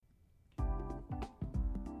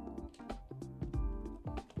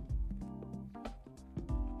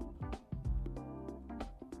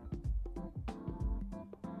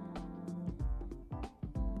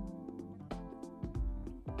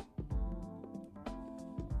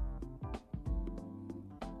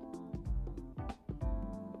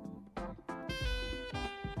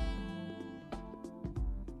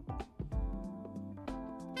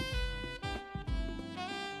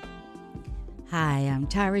Hi, I'm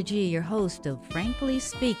Tyra G, your host of Frankly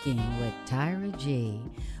Speaking with Tyra G.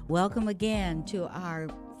 Welcome again to our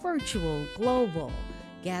virtual global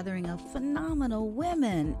gathering of phenomenal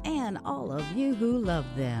women and all of you who love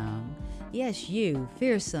them. Yes, you,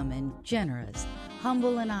 fearsome and generous,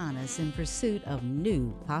 humble and honest in pursuit of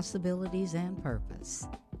new possibilities and purpose.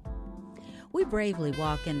 We bravely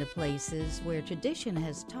walk into places where tradition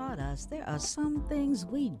has taught us there are some things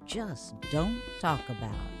we just don't talk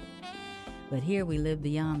about. But here we live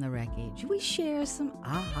beyond the wreckage. We share some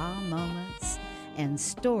aha moments and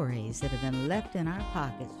stories that have been left in our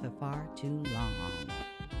pockets for far too long.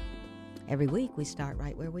 Every week we start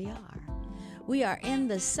right where we are. We are in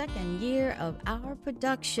the second year of our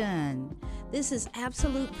production. This is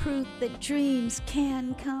absolute proof that dreams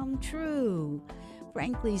can come true.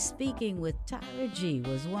 Frankly Speaking with Tyra G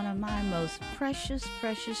was one of my most precious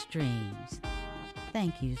dreams.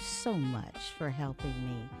 Thank you so much for helping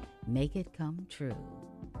me make it come true.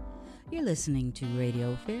 You're listening to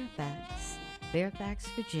Radio Fairfax,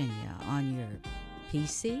 Virginia on your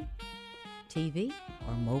PC, TV,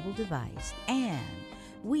 or mobile device. And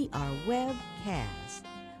we are webcast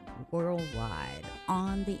worldwide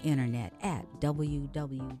on the internet at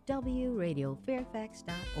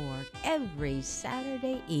www.radiofairfax.org every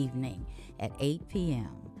Saturday evening at 8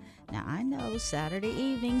 p.m. Now, I know Saturday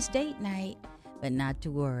evening's date night, but not to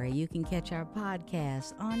worry, you can catch our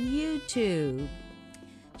podcast on YouTube.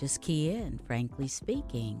 Just key in Frankly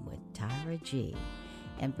Speaking with Tyra G.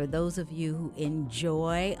 And for those of you who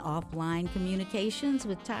enjoy offline communications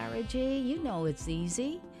with Tyra G, you know it's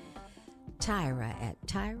easy. Tyra at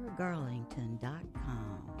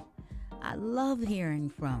tyragarlington.com. I love hearing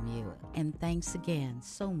from you, and thanks again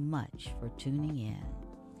so much for tuning in.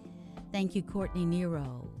 Thank you, Courtney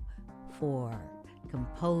Nero, for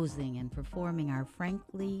composing and performing our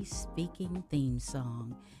Frankly Speaking theme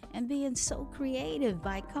song and being so creative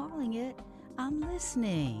by calling it I'm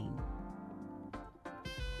Listening.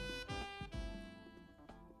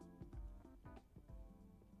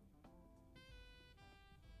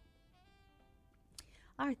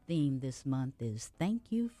 Our theme this month is Thank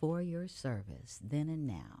You for Your Service, Then and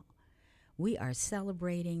Now. We are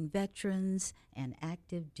celebrating veterans and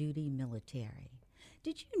active duty military.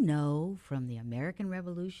 Did you know from the American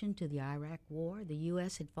Revolution to the Iraq War, the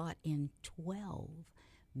U.S. had fought in 12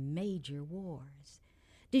 major wars?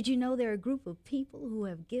 Did you know there are a group of people who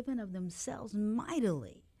have given of themselves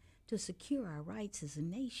mightily to secure our rights as a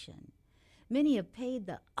nation? Many have paid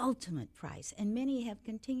the ultimate price, and many have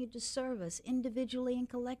continued to serve us individually and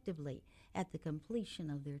collectively at the completion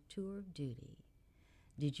of their tour of duty.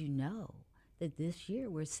 Did you know that this year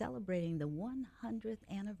we're celebrating the 100th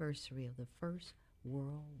anniversary of the First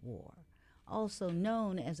World War, also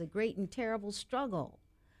known as a great and terrible struggle?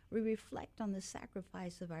 We reflect on the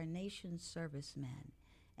sacrifice of our nation's servicemen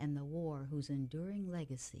and the war whose enduring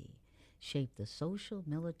legacy shaped the social,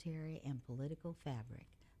 military, and political fabric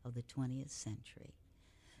of the 20th century.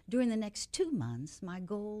 During the next 2 months, my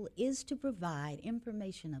goal is to provide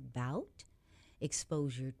information about,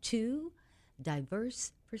 exposure to,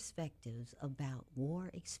 diverse perspectives about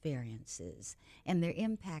war experiences and their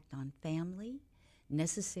impact on family,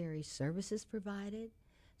 necessary services provided,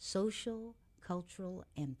 social, cultural,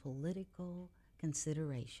 and political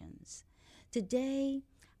considerations. Today,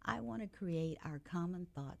 I want to create our common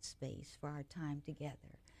thought space for our time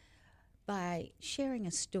together by sharing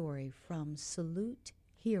a story from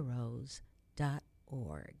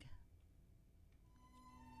SaluteHeroes.org.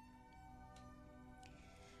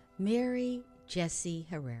 Mary Jessie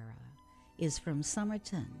Herrera is from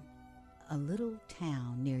Somerton, a little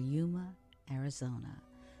town near Yuma, Arizona,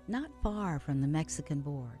 not far from the Mexican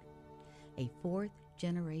border. A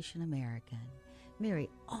fourth-generation American, Mary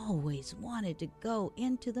always wanted to go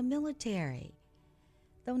into the military,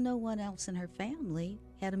 though no one else in her family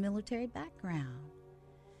had a military background.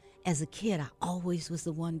 As a kid, I always was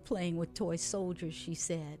the one playing with toy soldiers, she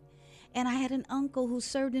said, and I had an uncle who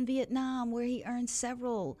served in Vietnam where he earned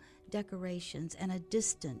several decorations, and a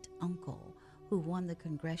distant uncle who won the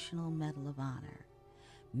Congressional Medal of Honor.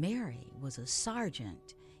 Mary was a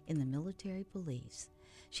sergeant in the military police.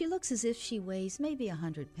 She looks as if she weighs maybe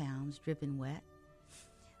 100 pounds, dripping wet,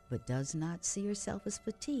 but does not see herself as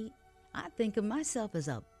petite. I think of myself as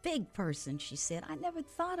a big person, she said. I never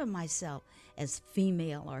thought of myself as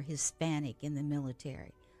female or Hispanic in the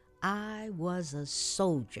military. I was a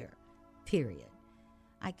soldier, period.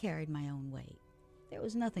 I carried my own weight. There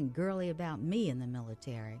was nothing girly about me in the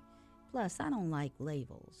military. Plus, I don't like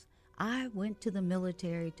labels. I went to the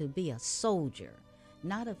military to be a soldier,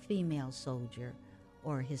 not a female soldier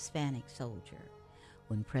or a Hispanic soldier.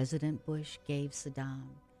 When President Bush gave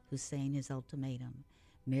Saddam Hussein his ultimatum,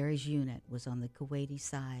 Mary's unit was on the Kuwaiti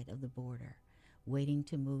side of the border, waiting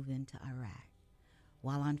to move into Iraq.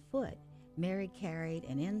 While on foot, Mary carried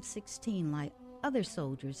an M16 like other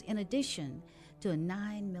soldiers, in addition to a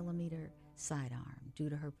 9mm sidearm due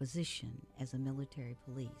to her position as a military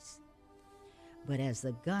police. But as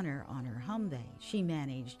the gunner on her Humvee, she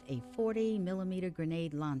managed a 40mm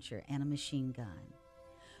grenade launcher and a machine gun.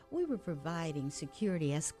 We were providing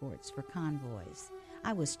security escorts for convoys.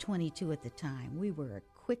 I was 22 at the time. We were a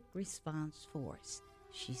quick response force,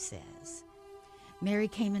 she says. Mary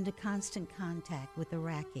came into constant contact with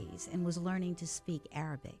Iraqis and was learning to speak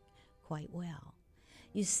Arabic quite well.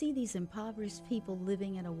 You see, these impoverished people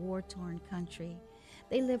living in a war-torn country,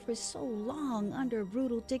 they lived for so long under a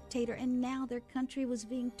brutal dictator, and now their country was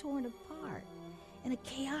being torn apart in a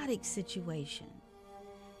chaotic situation.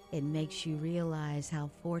 It makes you realize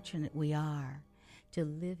how fortunate we are to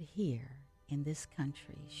live here in this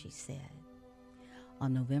country, she said.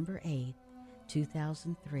 On November 8,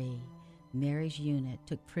 2003, Mary's unit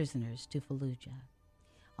took prisoners to Fallujah.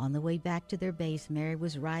 On the way back to their base, Mary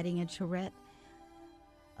was riding a turret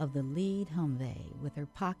of the lead Humvee with her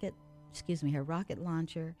rocket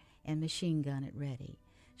launcher and machine gun at ready.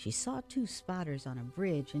 She saw two spotters on a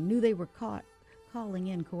bridge and knew they were calling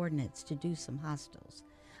in coordinates to do some hostiles.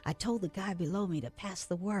 I told the guy below me to pass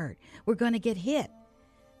the word. We're going to get hit,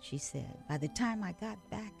 she said. By the time I got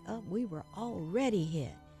back up, we were already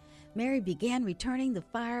hit. Mary began returning the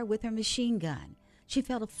fire with her machine gun. She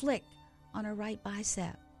felt a flick on her right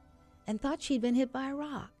bicep and thought she'd been hit by a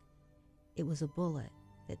rock. It was a bullet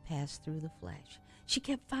that passed through the flesh. She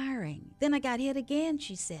kept firing. Then I got hit again,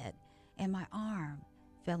 she said, and my arm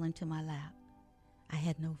fell into my lap. I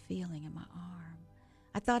had no feeling in my arm.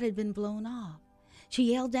 I thought it had been blown off.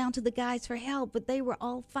 She yelled down to the guys for help, but they were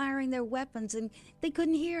all firing their weapons and they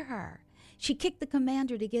couldn't hear her. She kicked the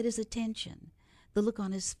commander to get his attention. The look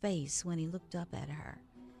on his face when he looked up at her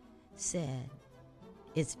said,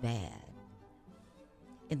 "It's bad."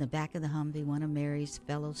 In the back of the Humvee, one of Mary's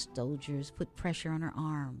fellow soldiers put pressure on her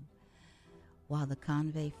arm while the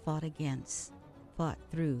convoy fought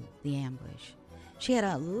through the ambush. She had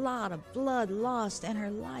a lot of blood lost and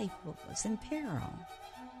her life was in peril.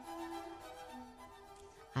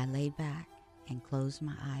 I laid back and closed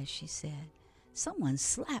my eyes, she said. Someone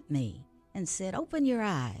slapped me and said, "Open your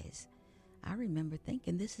eyes." I remember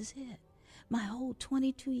thinking, this is it. My whole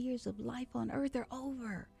 22 years of life on earth are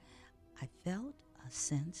over. I felt a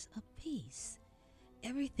sense of peace.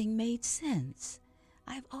 Everything made sense.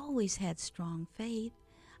 I've always had strong faith.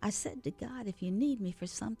 I said to God, if you need me for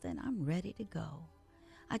something, I'm ready to go.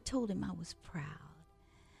 I told him I was proud.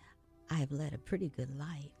 I have led a pretty good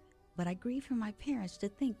life, but I grieve for my parents to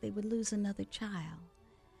think they would lose another child.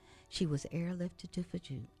 She was airlifted to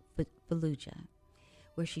Fallujah,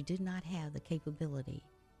 where she did not have the capability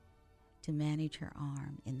to manage her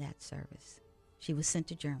arm in that service. She was sent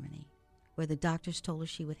to Germany, where the doctors told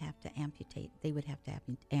her they would have to amputate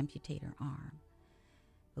her arm.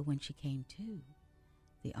 But when she came to,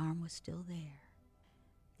 the arm was still there.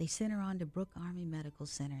 They sent her on to Brooke Army Medical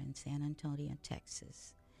Center in San Antonio,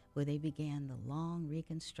 Texas, where they began the long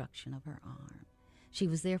reconstruction of her arm. She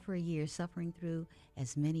was there for a year, suffering through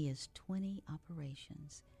as many as 20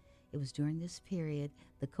 operations. It was during this period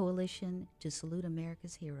the Coalition to Salute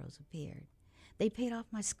America's Heroes appeared. They paid off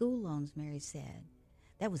my school loans, Mary said.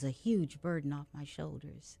 That was a huge burden off my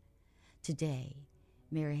shoulders. Today,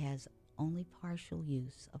 Mary has only partial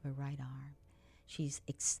use of her right arm. She's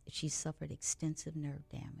suffered extensive nerve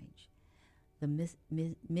damage.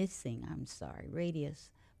 The missing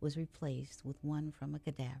radius was replaced with one from a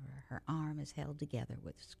cadaver. Her arm is held together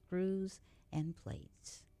with screws and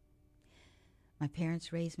plates. My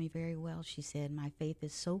parents raised me very well, she said. My faith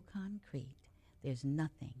is so concrete. There's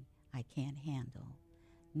nothing I can't handle,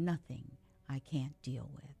 nothing I can't deal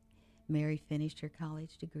with. Mary finished her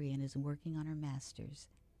college degree and is working on her master's.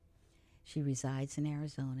 She resides in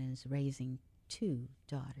Arizona and is raising 2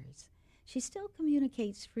 daughters. She still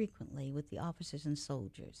communicates frequently with the officers and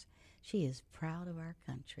soldiers. She is proud of our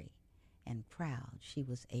country and proud she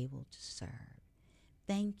was able to serve.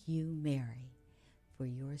 Thank you, Mary, for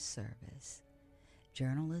your service.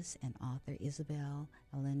 Journalist and author Isabel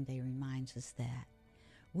Allende reminds us that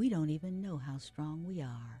we don't even know how strong we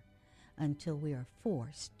are until we are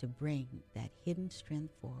forced to bring that hidden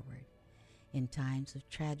strength forward. In times of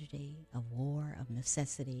tragedy, of war, of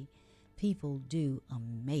necessity, people do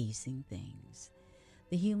amazing things.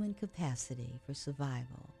 The human capacity for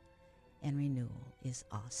survival and renewal is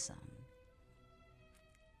awesome.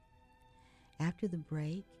 After the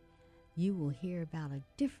break, you will hear about a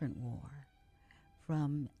different war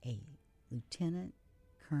from a Lieutenant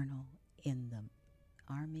colonel in the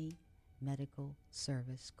Army Medical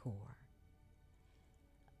Service Corps,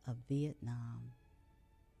 a Vietnam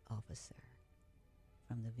officer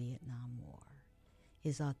from the Vietnam War.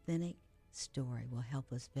 His authentic story will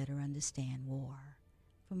help us better understand war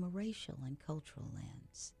from a racial and cultural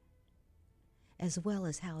lens, as well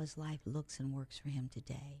as how his life looks and works for him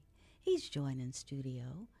today. He's joined in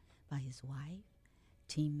studio by his wife,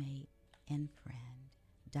 teammate, and friend,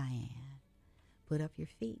 Diane. Put up your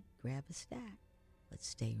feet, grab a stack. Let's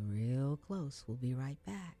stay real close. We'll be right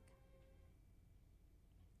back.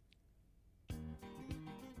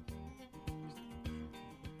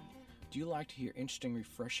 Do you like to hear interesting,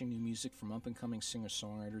 refreshing new music from up-and-coming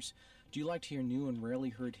singer-songwriters? Do you like to hear new and rarely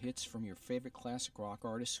heard hits from your favorite classic rock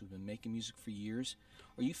artists who've been making music for years?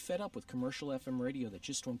 Are you fed up with commercial FM radio that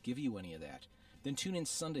just won't give you any of that? Then tune in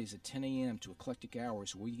Sundays at 10 a.m. to Eclectic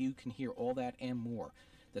Hours, where you can hear all that and more.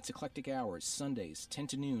 That's Eclectic Hours, Sundays, 10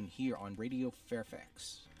 to noon, here on Radio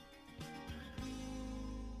Fairfax.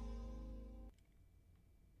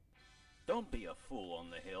 Don't be a fool on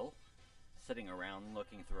the hill, sitting around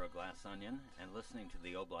looking through a glass onion and listening to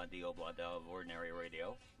the obla-di-obla-da of ordinary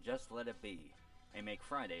radio. Just let it be, and make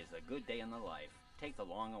Fridays a good day in the life. Take the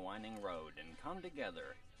long and winding road and come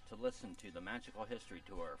together to listen to the Magical History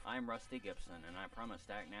Tour. I'm Rusty Gibson, and I promise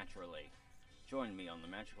to act naturally. Join me on the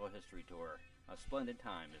Magical History Tour. A splendid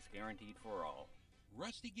time is guaranteed for all.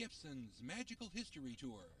 Rusty Gibson's Magical History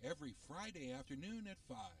Tour, every Friday afternoon at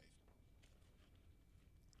 5.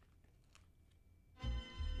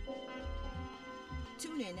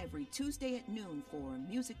 Tune in every Tuesday at noon for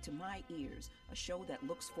Music to My Ears, a show that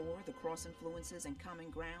looks for the cross-influences and common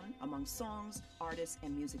ground among songs, artists,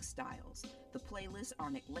 and music styles. The playlists are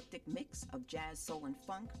an eclectic mix of jazz, soul, and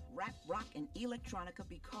funk, rap, rock, and electronica,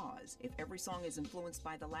 because if every song is influenced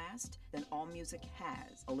by the last, then all music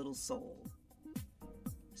has a little soul.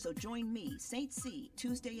 So join me, St. C,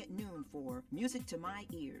 Tuesday at noon for Music to My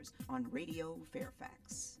Ears on Radio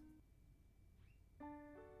Fairfax.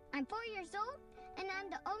 I'm 4 years old, and I'm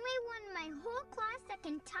the only one in my whole class that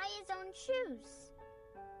can tie his own shoes.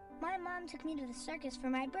 My mom took me to the circus for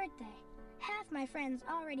my birthday. Half my friends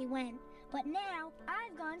already went, but now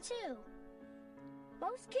I've gone too.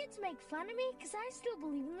 Most kids make fun of me because I still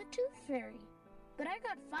believe in the Tooth Fairy. But I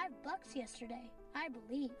got $5 yesterday, I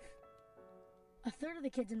believe. A third of the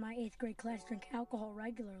kids in my 8th grade class drink alcohol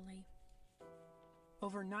regularly.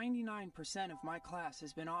 Over 99% of my class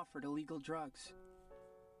has been offered illegal drugs.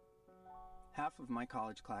 Half of my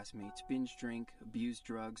college classmates binge drink, abuse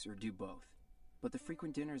drugs, or do both. But the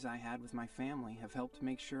frequent dinners I had with my family have helped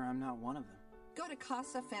make sure I'm not one of them. Go to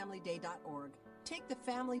CasaFamilyDay.org. Take the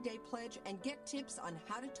Family Day Pledge and get tips on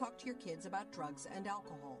how to talk to your kids about drugs and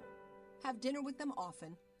alcohol. Have dinner with them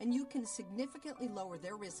often, and you can significantly lower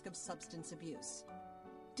their risk of substance abuse.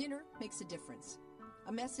 Dinner makes a difference.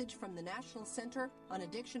 A message from the National Center on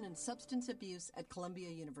Addiction and Substance Abuse at Columbia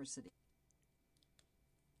University.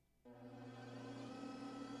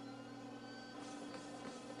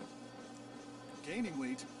 Gaining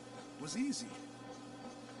weight was easy.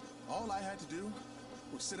 All I had to do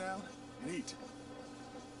was sit down and eat.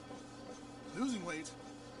 Losing weight,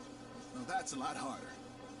 well, that's a lot harder.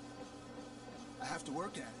 I have to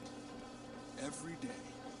work at it every day.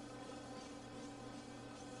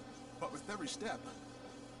 But with every step,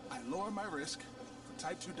 I lower my risk for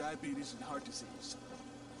type 2 diabetes and heart disease.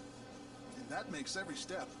 And that makes every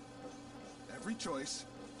step, every choice,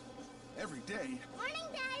 every day, Morning,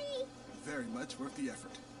 Daddy! very much worth the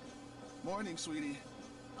effort. Morning, sweetie.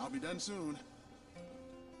 I'll be done soon.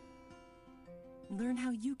 Learn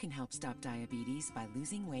how you can help stop diabetes by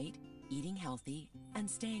losing weight, eating healthy, and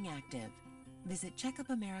staying active. Visit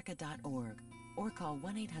checkupamerica.org or call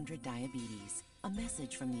 1-800-DIABETES. A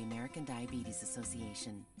message from the American Diabetes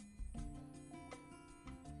Association.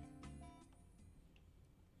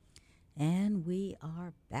 And we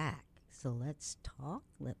are back. So let's talk.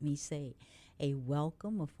 Let me say a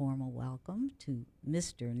formal welcome to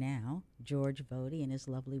Mr. Now, George Vody, and his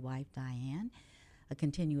lovely wife, Diane. A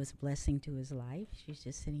continuous blessing to his life. She's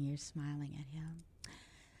just sitting here smiling at him.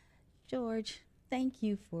 George, thank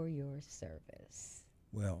you for your service.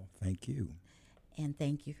 Well, thank you. And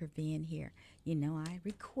thank you for being here. You know, I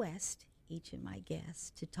request each of my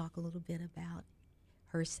guests to talk a little bit about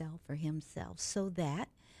herself or himself so that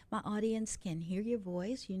my audience can hear your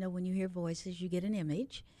voice. You know, when you hear voices, you get an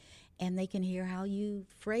image, and they can hear how you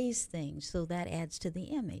phrase things, so that adds to the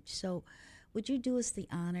image. So would you do us the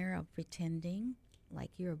honor of pretending like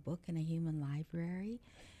you're a book in a human library,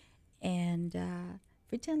 and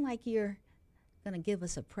pretend like you're going to give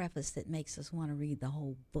us a preface that makes us want to read the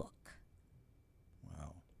whole book?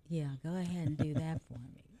 Wow. Yeah, go ahead and do that for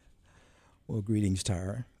me. Well, greetings,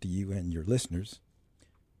 Tara, to you and your listeners.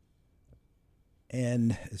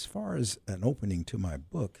 And as far as an opening to my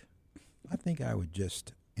book, I think I would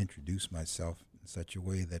just introduce myself in such a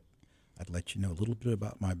way that I'd let you know a little bit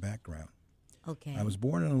about my background. Okay. I was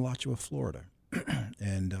born in Alachua, Florida,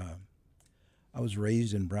 and I was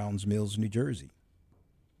raised in Browns Mills, New Jersey.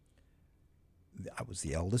 I was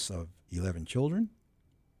the eldest of 11 children.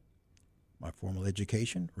 My formal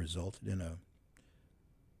education resulted in a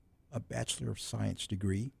Bachelor of Science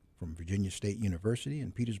degree from Virginia State University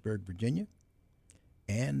in Petersburg, Virginia,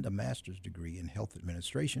 and a master's degree in health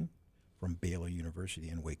administration from Baylor University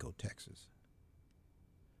in Waco, Texas.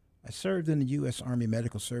 I served in the U.S. Army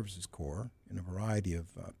Medical Services Corps in a variety of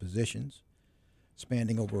positions,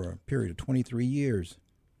 spanning over a period of 23 years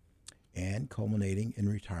and culminating in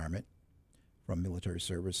retirement from military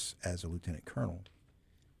service as a lieutenant colonel.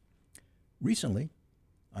 Recently,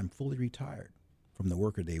 I'm fully retired from the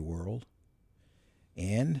workaday world,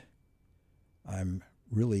 and I'm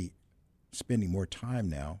really spending more time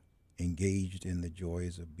now engaged in the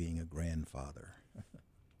joys of being a grandfather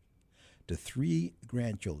to 3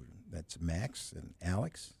 grandchildren. That's Max and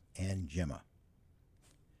Alex and Gemma.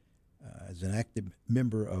 As an active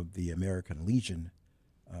member of the American Legion,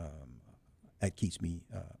 that keeps me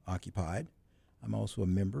occupied. I'm also a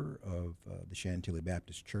member of the Chantilly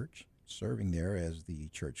Baptist Church, serving there as the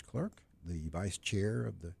church clerk, the vice chair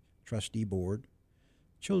of the trustee board,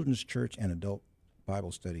 children's church and adult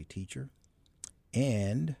Bible study teacher,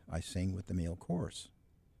 and I sing with the male chorus.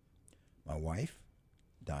 My wife,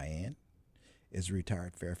 Diane, is a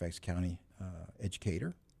retired Fairfax County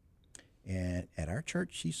educator, and at our church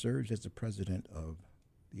she serves as the president of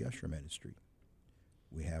the usher ministry.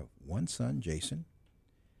 We have one son, Jason,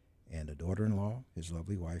 and a daughter-in-law, his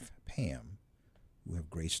lovely wife, Pam, who have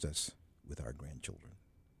graced us with our grandchildren.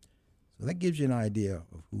 So that gives you an idea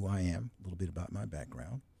of who I am, a little bit about my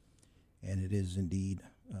background, and it is indeed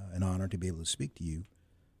an honor to be able to speak to you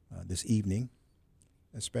this evening,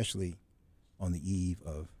 especially on the eve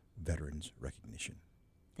of Veterans Recognition.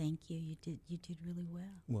 Thank you. You did really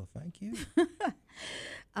well. Well, thank you.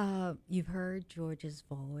 You've heard George's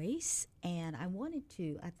voice, and I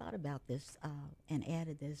thought about this and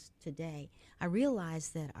added this today. I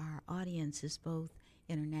realized that our audience is both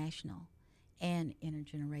international and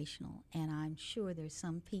intergenerational, and I'm sure there's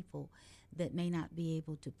some people that may not be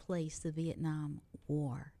able to place the Vietnam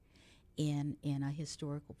War in a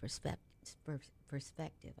historical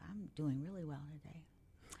perspective. I'm doing really well today.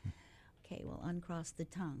 Okay, well, uncross the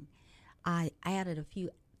tongue. I added a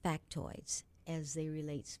few factoids as they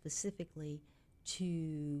relate specifically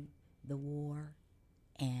to the war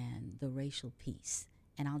and the racial peace.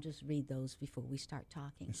 And I'll just read those before we start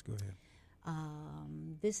talking. Let's go ahead.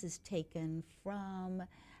 This is taken from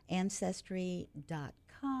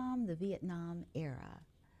Ancestry.com, the Vietnam era.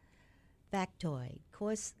 Factoid: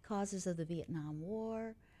 causes of the Vietnam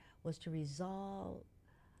War was to resolve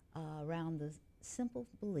around the simple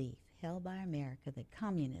belief held by America that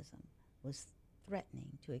communism was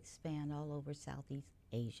threatening to expand all over Southeast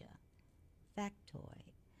Asia.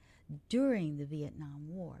 Factoid: during the Vietnam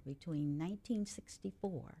War between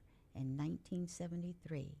 1964 and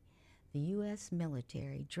 1973, the U.S.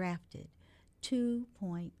 military drafted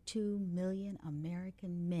 2.2 million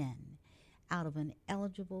American men out of an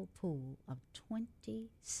eligible pool of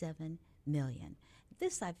 27 million.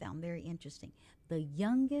 This I found very interesting. The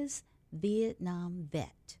youngest Vietnam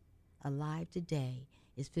vet alive today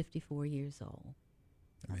is 54 years old.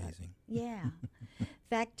 Amazing. Yeah.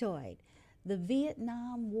 Factoid: the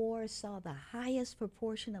Vietnam War saw the highest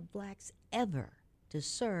proportion of blacks ever to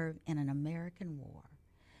serve in an American war.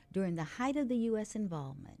 During the height of the U.S.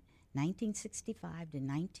 involvement, 1965 to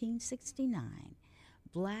 1969,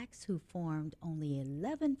 blacks who formed only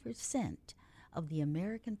 11% of the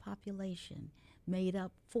American population made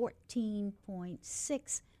up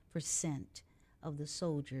 14.6% of the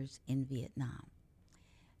soldiers in Vietnam.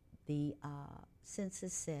 The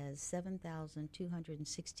census says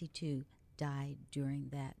 7,262 died during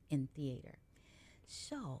that in theater.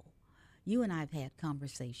 So, you and I have had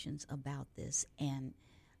conversations about this, and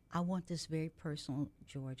I want this very personal,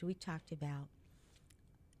 George. We talked about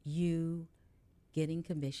you getting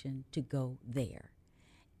commissioned to go there.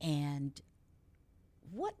 And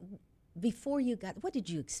what did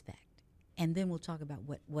you expect? And then we'll talk about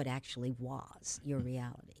what actually was your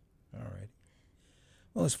reality. All right.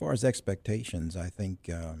 Well, as far as expectations, I think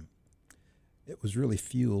it was really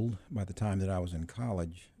fueled by the time that I was in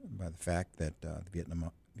college by the fact that the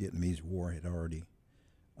Vietnamese War had already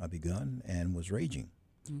begun and was raging.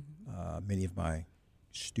 Mm-hmm. Many of my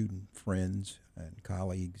student friends and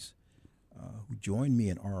colleagues who joined me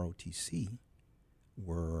in ROTC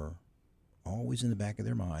were always in the back of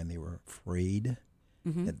their mind. They were afraid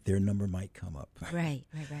that their number might come up. Right.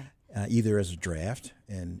 Either as a draft,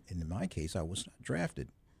 and in my case, I was not drafted.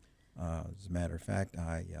 As a matter of fact,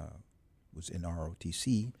 I was in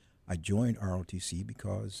ROTC. I joined ROTC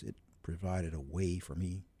because it provided a way for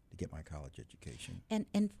me to get my college education.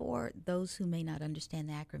 And for those who may not understand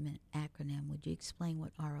the acronym, would you explain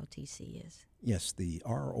what ROTC is? Yes, the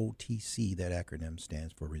ROTC, that acronym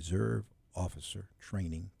stands for Reserve Officer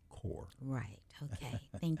Training Corps. Right. Okay.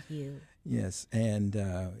 Thank you. Yes, and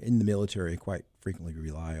in the military, I quite frequently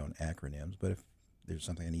rely on acronyms, but if there's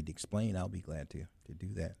something I need to explain, I'll be glad to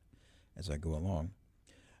do that as I go along.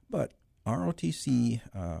 But ROTC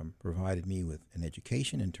provided me with an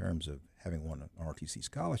education in terms of having won an ROTC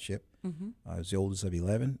scholarship. I was the oldest of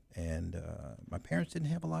 11, and my parents didn't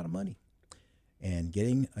have a lot of money. And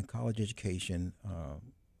getting a college education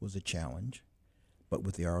was a challenge. But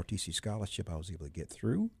with the ROTC scholarship, I was able to get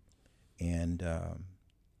through. And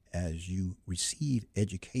as you receive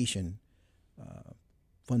education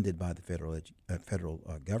funded by the federal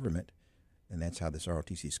government, and that's how this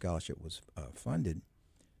ROTC scholarship was funded,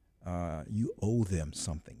 you owe them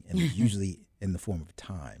something, and it's usually in the form of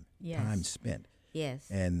time, time spent. Yes.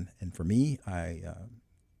 And for me, I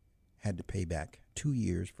had to pay back 2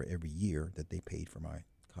 years for every year that they paid for my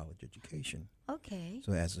college education. Okay.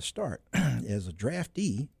 So as a start, as a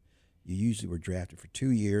draftee, you usually were drafted for 2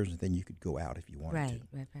 years, and then you could go out if you wanted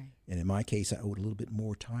to. Right. And in my case, I owed a little bit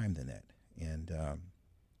more time than that. And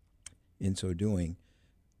in so doing,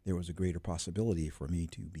 there was a greater possibility for me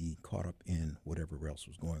to be caught up in whatever else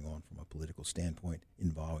was going on from a political standpoint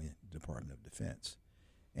involving the Department of Defense.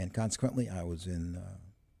 And consequently, I was in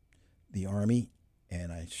the Army,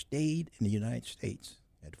 and I stayed in the United States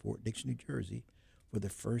at Fort Dix, New Jersey, for the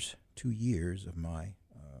first 2 years of my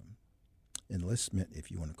enlistment,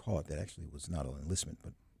 if you want to call it that. Actually, it was not an enlistment,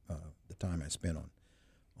 but the time I spent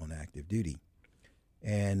on active duty.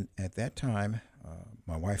 And at that time,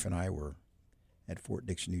 my wife and I were at Fort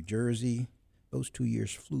Dix, New Jersey. Those 2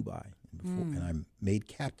 years flew by, and I made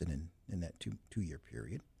captain in that two-year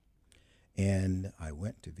period. And I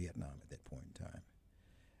went to Vietnam at that point in time.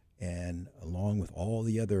 And along with all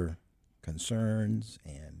the other concerns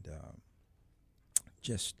and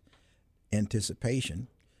just anticipation,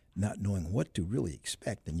 not knowing what to really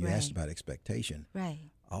expect, and you asked about expectation. Right.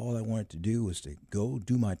 All I wanted to do was to go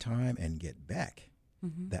do my time and get back.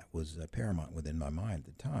 That was paramount within my mind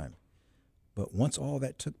at the time. But once all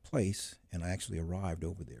that took place, and I actually arrived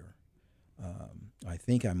over there, I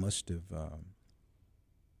think I must have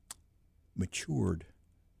matured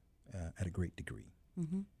at a great degree.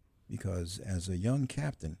 Because as a young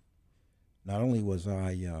captain, not only was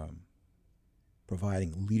I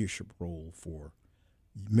providing leadership role for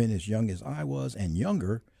men as young as I was and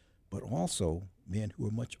younger, but also men who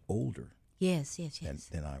were much older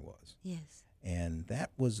than I was. Yes. And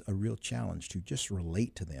that was a real challenge, to just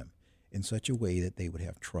relate to them in such a way that they would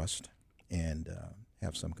have trust and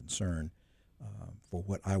have some concern for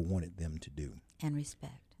what I wanted them to do. And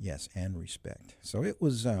respect. Yes, and respect. So it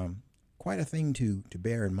was quite a thing to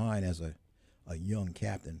bear in mind as a young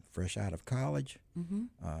captain, fresh out of college.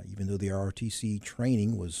 Even though the ROTC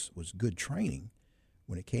training was good training,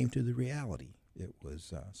 when it came to the reality, it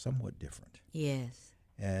was somewhat different. Yes.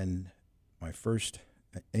 And my first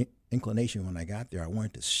inclination when I got there, I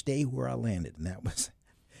wanted to stay where I landed, and that was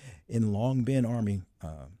in Long Binh Army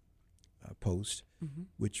Post,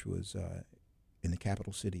 which was in the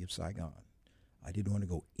capital city of Saigon. I didn't want to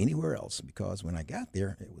go anywhere else, because when I got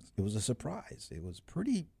there, it was a surprise. It was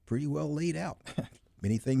pretty well laid out.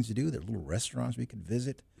 Many things to do. There were little restaurants we could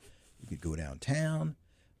visit. You could go downtown,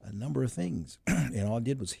 a number of things. And all I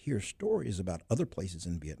did was hear stories about other places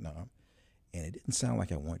in Vietnam, and it didn't sound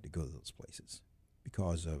like I wanted to go to those places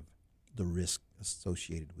because of the risk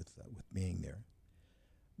associated with being there.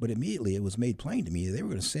 But immediately it was made plain to me that they were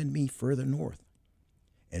going to send me further north.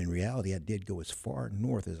 And in reality, I did go as far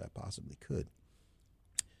north as I possibly could.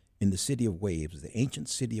 In the city of Hue, it was the ancient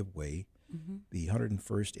city of Hue. The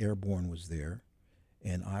 101st Airborne was there,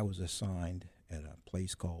 and I was assigned at a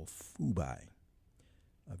place called Phu Bai,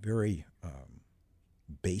 a very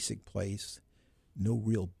basic place, no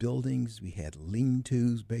real buildings. We had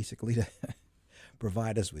lean-tos, basically, to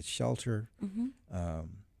provide us with shelter.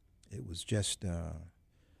 It was just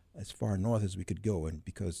as far north as we could go, and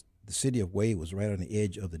because the city of Hue was right on the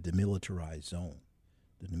edge of the demilitarized zone.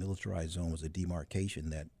 The demilitarized zone was a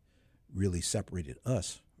demarcation that really separated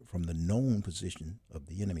us from the known position of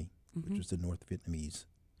the enemy, which was the North Vietnamese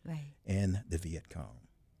and the Viet Cong.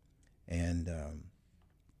 And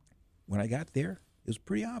when I got there, it was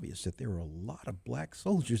pretty obvious that there were a lot of black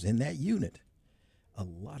soldiers in that unit. A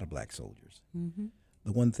lot of black soldiers. Mm-hmm.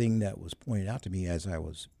 The one thing that was pointed out to me as I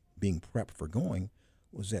was being prepped for going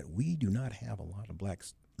was that we do not have a lot of black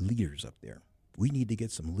leaders up there. We need to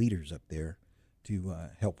get some leaders up there to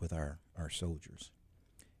help with our soldiers.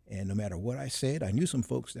 And no matter what I said, I knew some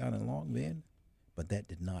folks down in Long Bend, but that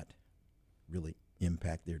did not really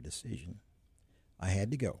impact their decision. I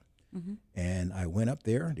had to go. Mm-hmm. And I went up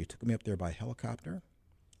there. They took me up there by helicopter,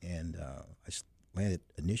 and I landed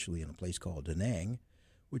initially in a place called Da Nang,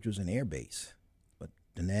 which was an air base. But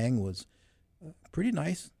Da Nang was pretty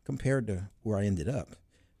nice compared to where I ended up.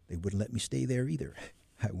 They wouldn't let me stay there either.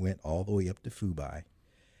 I went all the way up to Phu Bai.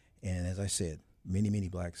 And as I said, many, many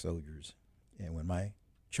black soldiers. And when my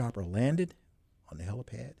chopper landed on the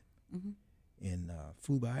helipad in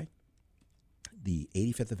Phu Bai, the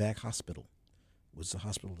 85th Evac Hospital was the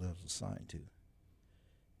hospital that I was assigned to.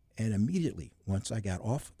 And immediately, once I got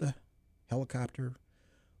off the helicopter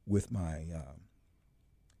with my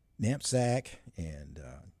knapsack and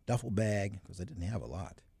duffel bag, because I didn't have a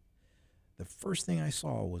lot, the first thing I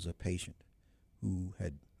saw was a patient who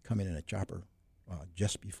had come in a chopper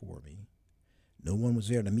just before me. No one was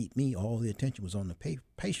there to meet me. All the attention was on the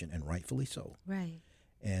patient, and rightfully so. Right.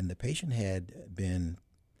 And the patient had been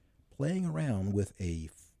playing around with a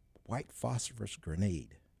white phosphorus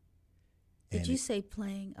grenade. Did you say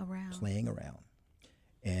playing around? Playing around.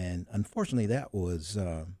 And unfortunately, that was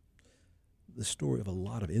the story of a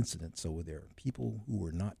lot of incidents over there. People who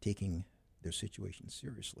were not taking their situation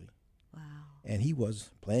seriously. Wow. And he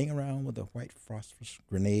was playing around with a white phosphorus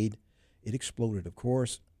grenade. It exploded, of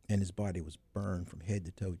course, and his body was burned from head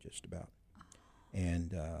to toe just about.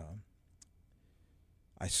 And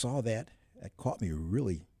I saw that. That caught me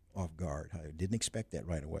really off guard. I didn't expect that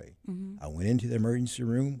right away. Mm-hmm. I went into the emergency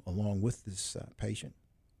room along with this patient,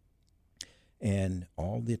 and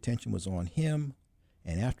all the attention was on him.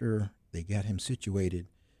 And after they got him situated,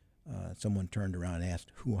 someone turned around and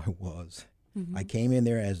asked who I was. Mm-hmm. I came in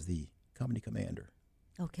there as the company commander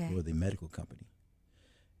for the medical company.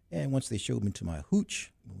 And once they showed me to my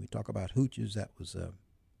hooch, when we talk about hooches, that was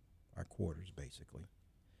our quarters, basically.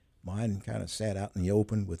 Mine kind of sat out in the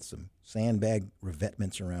open with some sandbag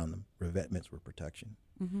revetments around them. Revetments were protection.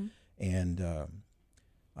 Mm-hmm. And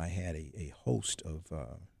I had a host of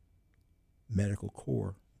medical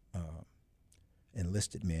corps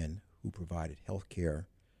enlisted men who provided health care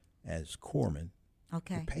as corpsmen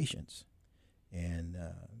for patients. And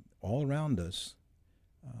all around us,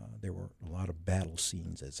 there were a lot of battle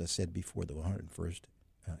scenes. As I said before, the 101st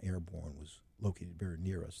Airborne was located very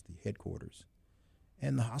near us, the headquarters.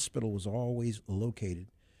 And the hospital was always located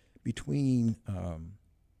between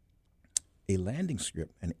a landing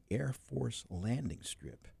strip, an Air Force landing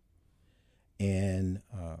strip, and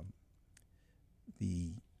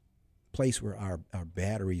the place where our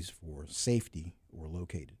batteries for safety were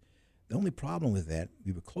located. The only problem with that,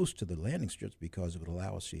 we were close to the landing strips because it would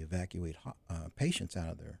allow us to evacuate patients out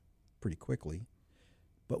of there pretty quickly.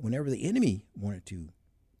 But whenever the enemy wanted to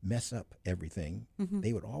mess up everything,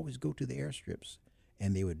 they would always go to the airstrips,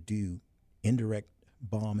 and they would do indirect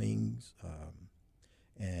bombings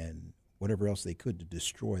and whatever else they could to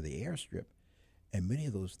destroy the airstrip. And many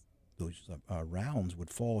of those rounds would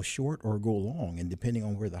fall short or go long, and depending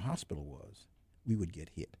on where the hospital was, we would get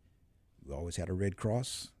hit. We always had a Red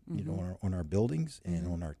Cross, on our buildings and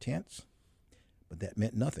on our tents, but that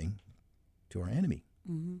meant nothing to our enemy.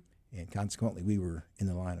 Mm-hmm. And consequently, we were in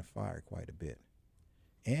the line of fire quite a bit.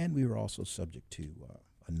 And we were also subject to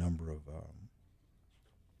a number of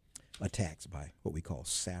attacks by what we call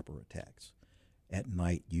sapper attacks, at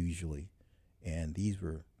night usually. And these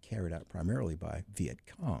were carried out primarily by Viet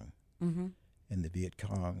Cong. Mm-hmm. And the Viet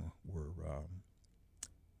Cong were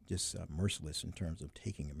just merciless in terms of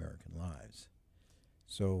taking American lives.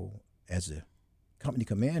 So as a company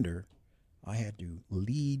commander, I had to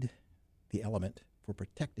lead the element for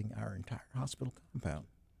protecting our entire hospital compound,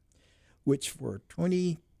 which for a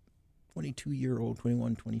 22-year-old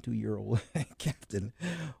captain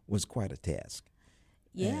was quite a task.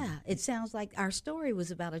 Yeah, it sounds like our story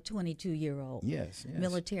was about a 22-year-old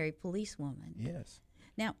military policewoman. Yes.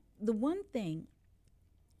 Now, the one thing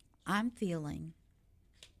I'm feeling,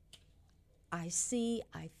 I see,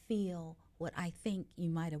 I feel what I think you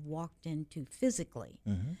might have walked into physically.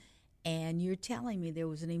 Mm-hmm. And you're telling me there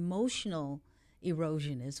was an emotional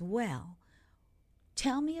erosion as well.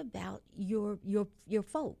 Tell me about your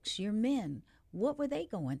folks, your men. What were they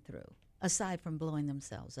going through, aside from blowing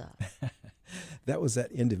themselves up? That was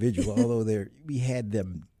that individual, although we had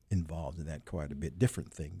them involved in that quite a bit.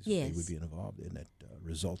 Different things they would be involved in that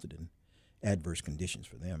resulted in adverse conditions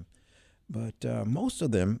for them. But most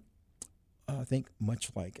of them, I think,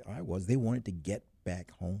 much like I was, they wanted to get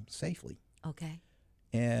back home safely. Okay.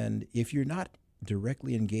 And if you're not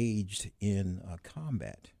directly engaged in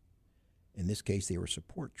combat, in this case, they were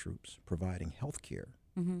support troops providing health care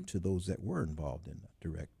to those that were involved in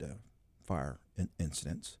direct fire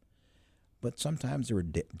incidents. But sometimes there were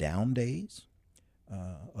down days.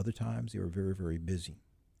 Other times they were very, very busy.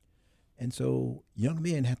 And so young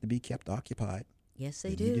men have to be kept occupied. Yes, they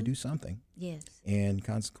They do. need to do something. Yes. And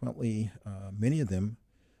consequently, many of them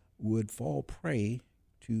would fall prey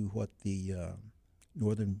to what the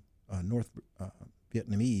North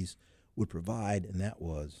Vietnamese would provide, and that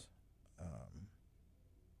was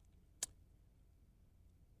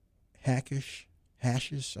hashish,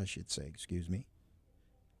 I should say, excuse me,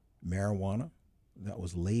 marijuana that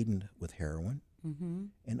was laden with heroin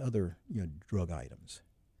and other drug items.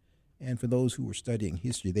 And for those who were studying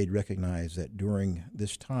history, they'd recognize that during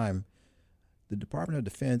this time, the Department of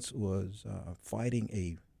Defense was fighting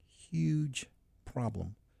a huge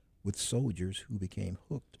problem with soldiers who became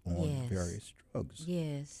hooked on various drugs.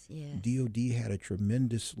 Yes, yes. DOD had a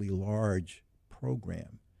tremendously large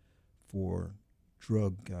program for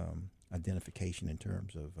drug identification in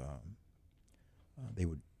terms of they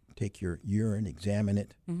would take your urine, examine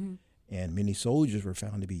it, and many soldiers were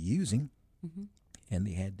found to be using, and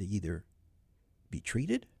they had to either be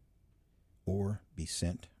treated or be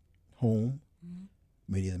sent home.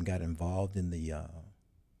 Many of them got involved in the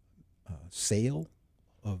sale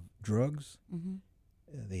of drugs.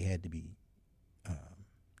 They had to be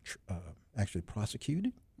actually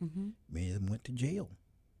prosecuted. Many of them went to jail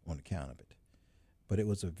on account of it. But it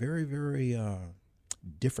was a very, very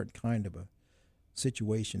different kind of a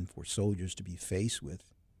situation for soldiers to be faced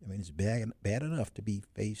with. I mean, it's bad enough to be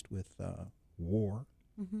faced with war,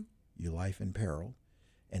 your life in peril,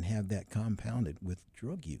 and have that compounded with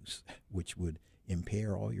drug use, which would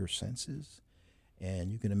impair all your senses.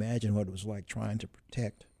 And you can imagine what it was like trying to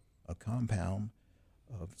protect a compound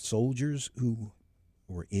of soldiers who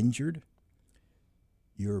were injured.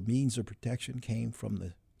 Your means of protection came from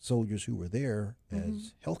the soldiers who were there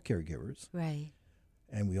as health caregivers. Right.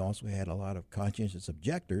 And we also had a lot of conscientious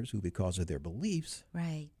objectors who, because of their beliefs,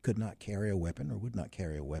 could not carry a weapon or would not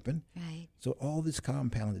carry a weapon. Right. So all this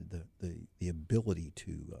compounded the ability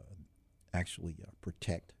to actually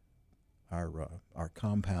protect our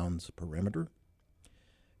compound's perimeter.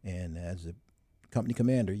 And as a company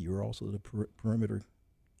commander, you were also the perimeter,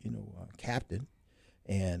 captain,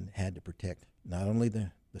 and had to protect not only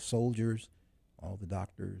the soldiers, all the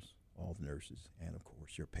doctors, all the nurses, and of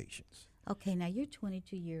course your patients. Okay, now you're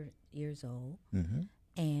 22 years old,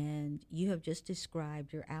 and you have just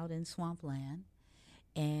described you're out in swampland,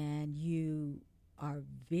 and you are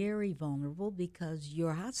very vulnerable because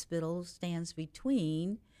your hospital stands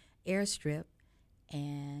between airstrip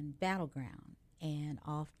and battleground, and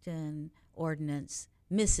often ordnance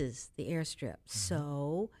misses the airstrip.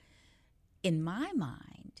 So in my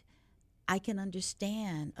mind, I can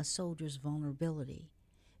understand a soldier's vulnerability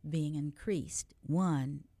being increased,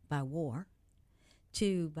 1, by war,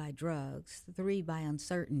 2, by drugs, 3, by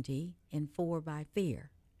uncertainty, and 4, by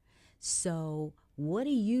fear. So what do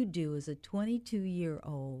you do as a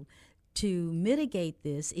 22-year-old to mitigate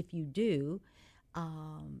this if you do?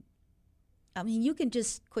 I mean, you can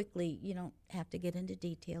just quickly, you don't have to get into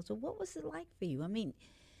details, but what was it like for you? I mean,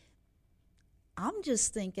 I'm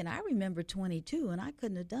just thinking, I remember 22, and I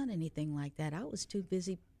couldn't have done anything like that. I was too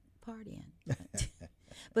busy partying.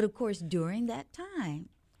 But, of course, during that time,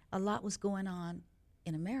 a lot was going on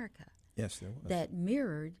in America. Yes, there was. That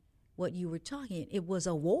mirrored what you were talking. It was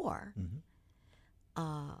a war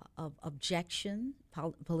of objection,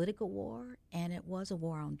 political war, and it was a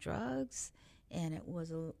war on drugs, and it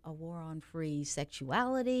was a war on free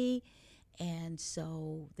sexuality. And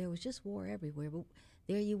so there was just war everywhere. But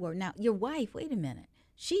there you were. Now, your wife, wait a minute.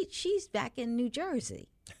 She's back in New Jersey.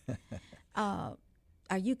 Are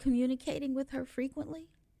you communicating with her frequently?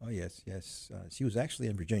 Oh, yes. She was actually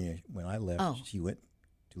in Virginia when I left. Oh. She went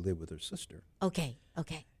to live with her sister. Okay.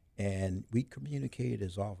 And we communicated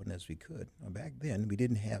as often as we could. Back then, we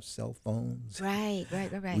didn't have cell phones. Right.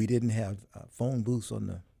 We didn't have phone booths on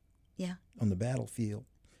the battlefield.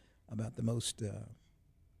 About the most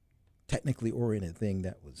technically oriented thing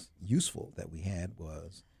that was useful that we had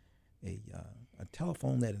was a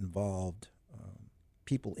telephone that involved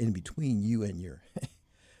people in between you and your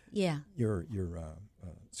your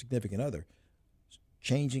significant other,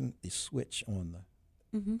 changing the switch on the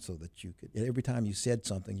so that you could, every time you said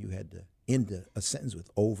something, you had to end a sentence with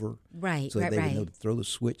over. Right. So that they would know to throw the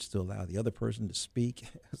switch to allow the other person to speak.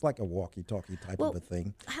 It's like a walkie-talkie type of a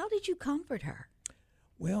thing. How did you comfort her?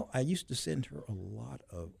 Well, I used to send her a lot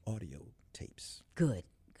of audio tapes. Good,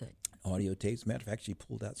 good. Audio tapes. Matter of fact, she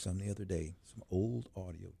pulled out some the other day, some old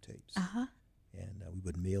audio tapes. Uh-huh. And we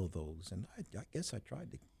would mail those. And I guess I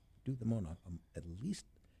tried to do them on at least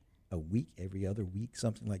a week, every other week,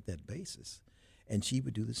 something like that basis. And she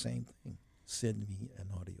would do the same thing, send me an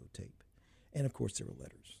audio tape. And, of course, there were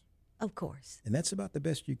letters. Of course. And that's about the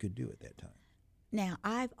best you could do at that time. Now,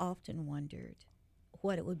 I've often wondered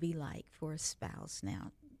what it would be like for a spouse.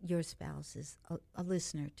 Now, your spouse is a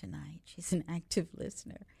listener tonight. She's an active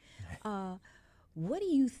listener. What do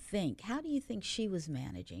you think? How do you think she was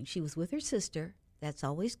managing? She was with her sister. That's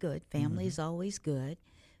always good. Family is always good.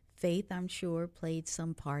 Faith, I'm sure, played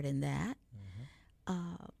some part in that.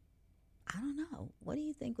 I don't know. What do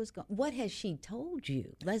you think was going? What has she told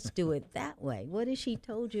you? Let's do it that way. What has she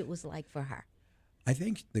told you it was like for her? I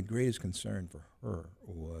think the greatest concern for her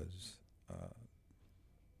was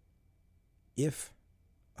if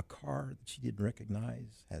a car that she didn't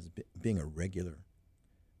recognize being a regular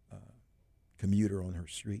commuter on her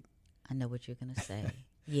street. I know what you're going to say.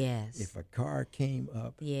 Yes. If a car came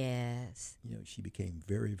up, yes, she became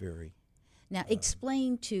very, very. Now,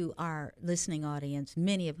 explain to our listening audience,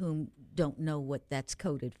 many of whom don't know what that's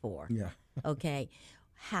coded for. Yeah. Okay,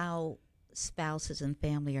 how spouses and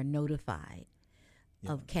family are notified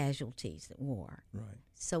of casualties at war. Right.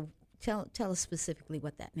 So tell us specifically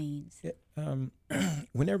what that means.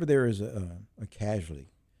 Whenever there is a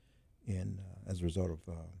casualty as a result of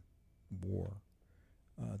war,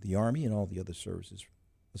 the Army and all the other services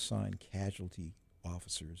assign casualty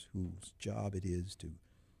officers whose job it is to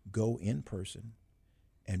go in person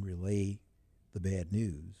and relay the bad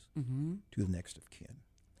news to the next of kin.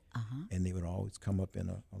 And they would always come up in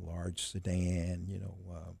a large sedan,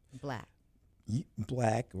 black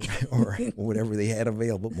or whatever they had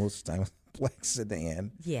available, most of the time black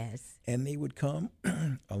sedan. Yes. And they would come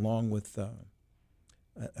along with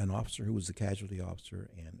an officer who was the casualty officer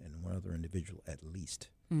and one other individual at least.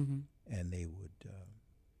 And they would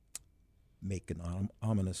make an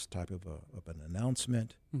ominous type of an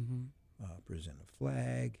announcement, present a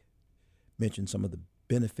flag, mention some of the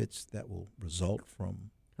benefits that will result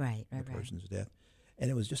from the person's death. And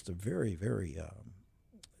it was just a very, very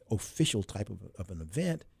official type of an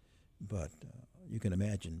event, but you can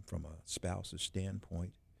imagine from a spouse's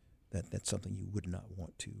standpoint that's something you would not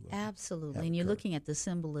want to absolutely. And you're looking at the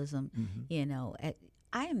symbolism,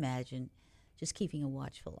 I imagine just keeping a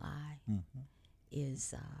watchful eye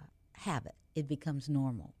is habit. It becomes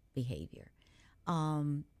normal behavior.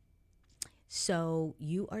 So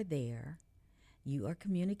you are there. You are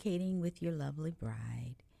communicating with your lovely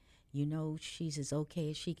bride. You know she's as okay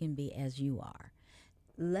as she can be as you are.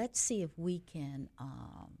 Let's see if we can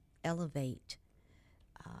elevate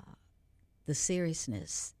the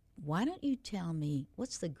seriousness. Why don't you tell me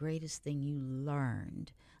what's the greatest thing you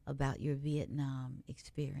learned about your Vietnam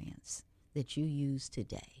experience that you use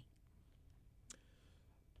today?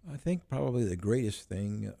 I think probably the greatest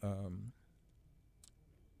thing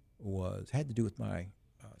had to do with my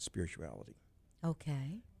spirituality.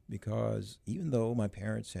 Okay. Because even though my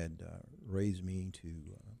parents had raised me to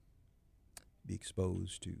be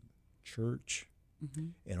exposed to church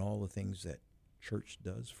and all the things that church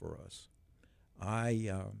does for us,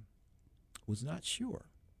 I was not sure.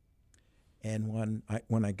 And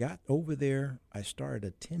when I got over there, I started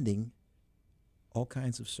attending all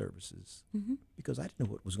kinds of services because I didn't know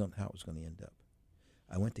how it was going to end up.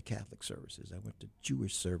 I went to Catholic services. I went to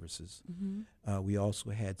Jewish services. We also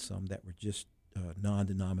had some that were just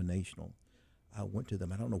non-denominational. I went to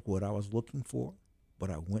them. I don't know what I was looking for, but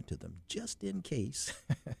I went to them just in case.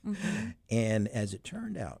 And as it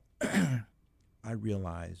turned out, I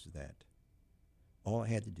realized that all I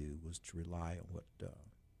had to do was to rely on what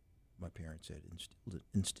my parents had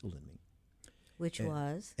instilled in me. Which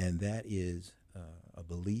was? And that is a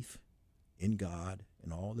belief in God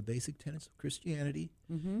and all the basic tenets of Christianity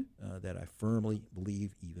that I firmly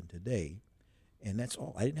believe even today. And that's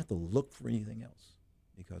all. I didn't have to look for anything else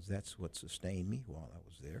because that's what sustained me while I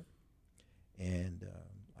was there. And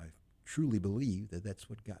I truly believe that that's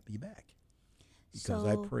what got me back. Because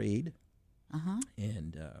I prayed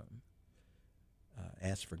and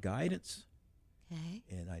asked for guidance. Okay.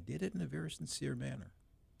 And I did it in a very sincere manner.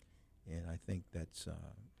 And I think that's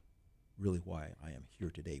really why I am here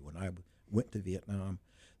today. When I went to Vietnam,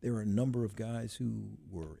 there were a number of guys who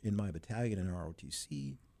were in my battalion in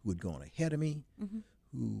ROTC who had gone ahead of me,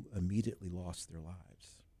 who immediately lost their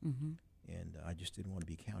lives. And I just didn't want to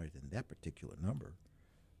be counted in that particular number,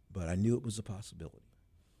 but I knew it was a possibility.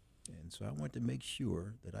 And so I wanted to make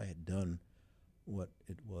sure that I had done what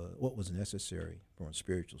was necessary from a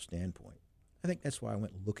spiritual standpoint. I think that's why I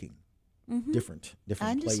went looking Mm-hmm. different I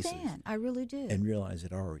places. understand. I really do. And realized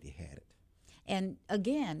that I already had it. And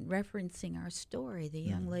again, referencing our story, the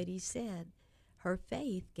young lady said her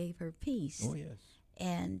faith gave her peace. Oh, yes.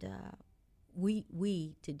 And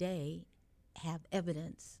we today have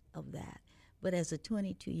evidence of that. But as a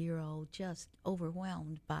 22-year-old just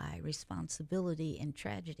overwhelmed by responsibility and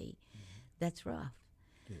tragedy, that's rough.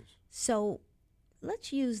 It is. So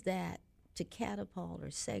let's use that to catapult or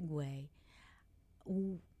segue.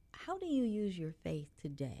 How do you use your faith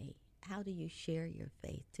today? How do you share your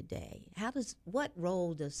faith today? What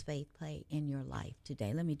role does faith play in your life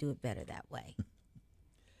today? Let me do it better that way.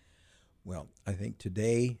 Well, I think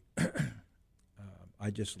today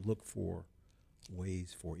I just look for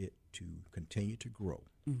ways for it to continue to grow.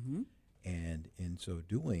 Mm-hmm. And in so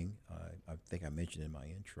doing, I think I mentioned in my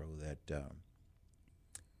intro that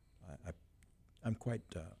I'm quite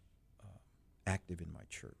active in my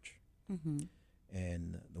church. Mm-hmm.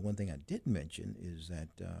 And the one thing I did mention is that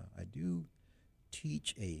I do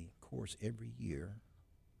teach a course every year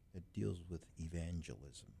that deals with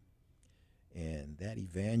evangelism. And that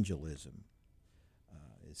evangelism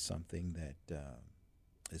is something that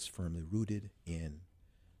is firmly rooted in,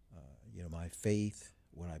 my faith,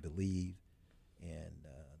 what I believe, and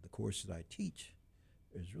the course that I teach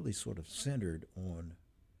is really sort of centered on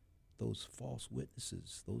those false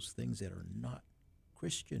witnesses, those things that are not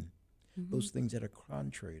Christian, those things that are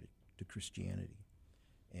contrary to Christianity.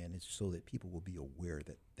 And it's so that people will be aware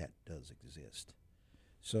that that does exist.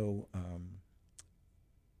 So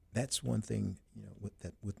that's one thing,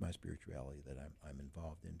 with my spirituality that I'm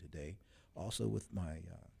involved in today. Also with my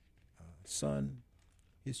son,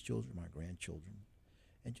 his children, my grandchildren,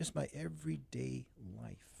 and just my everyday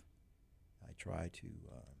life. I try to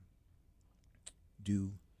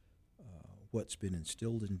do what's been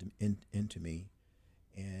instilled into me,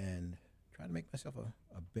 and try to make myself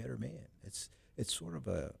a better man. It's sort of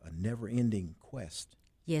a never-ending quest.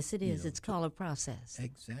 Yes, it is. It's called a process.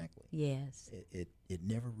 Exactly. Yes. It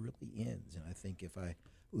never really ends, and I think if I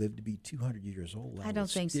live to be 200 years old, I don't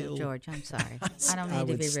think so, George. I'm sorry. I don't I mean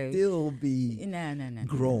to would be rude. still be no.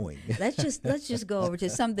 growing. Let's just go over to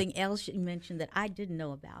something else you mentioned that I didn't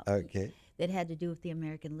know about. Okay. That had to do with the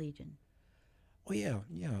American Legion. Oh, yeah.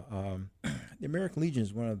 The American Legion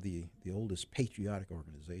is one of the oldest patriotic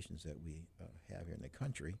organizations that we have here in the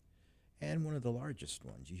country, and one of the largest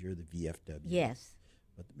ones. You hear the VFW. Yes.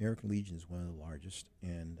 But the American Legion is one of the largest,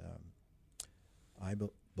 and I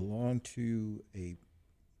belong to a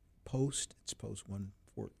post. It's Post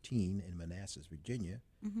 114 in Manassas, Virginia,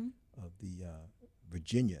 of the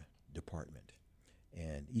Virginia Department,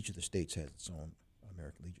 and each of the states has its own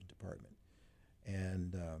American Legion Department.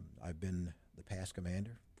 And I've been the past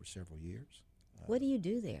commander for several years. What do you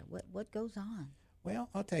do there? What goes on? Well,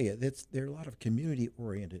 I'll tell you, there are a lot of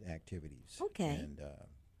community-oriented activities. Okay. And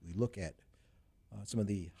we look at some of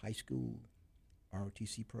the high school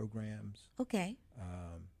ROTC programs. Okay.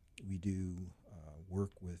 We do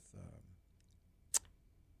work with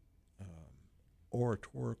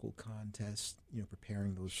oratorical contests,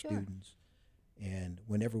 preparing those students. And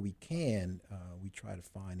whenever we can, we try to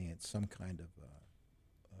finance some kind of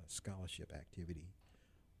scholarship activity.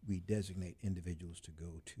 We designate individuals to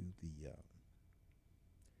go to the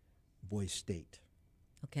Boys State.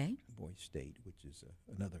 Okay. Boys State, which is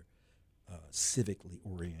another civically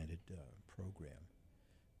oriented program.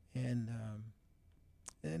 And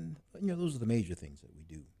those are the major things that we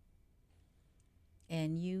do.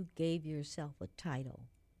 And you gave yourself a title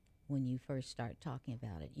when you first started talking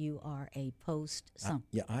about it. You are a post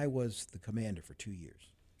something. I was the commander for 2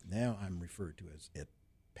 years. Now I'm referred to as a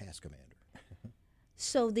past commander.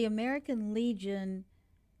 So the American Legion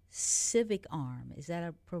civic arm, is that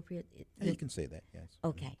appropriate? You can say that, yes.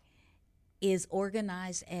 Okay. Is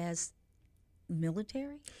organized as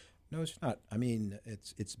military? No, it's not. I mean,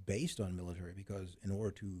 it's based on military, because in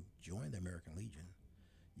order to join the American Legion,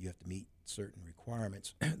 you have to meet certain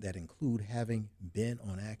requirements that include having been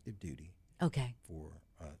on active duty for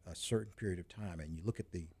a certain period of time. And you look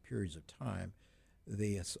at the periods of time,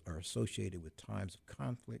 they are associated with times of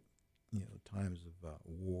conflict, times of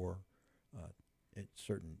war,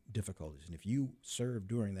 certain difficulties. And if you served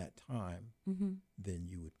during that time, then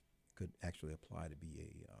you could actually apply to be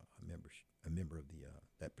a member of the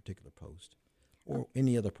that particular post, or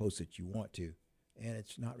any other post that you want to. And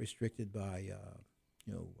it's not restricted by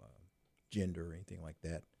gender or anything like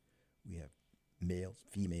that. We have male,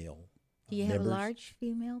 female. Do you members. have a large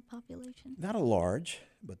female population? Not a large,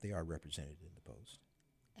 but they are represented in the post.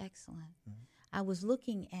 Excellent. I was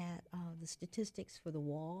looking at the statistics for the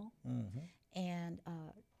wall, and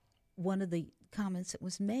one of the comments that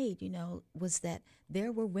was made, was that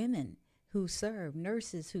there were women who served,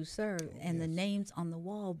 nurses who served, and the names on the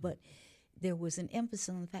wall, but there was an emphasis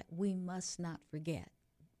on the fact we must not forget.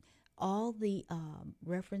 All the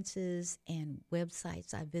references and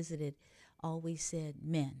websites I visited always said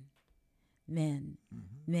men,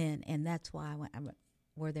 and that's why I went,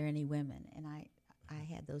 were there any women? And I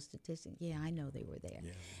had those statistics. Yeah, I know they were there.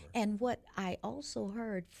 Yeah, they were. And what I also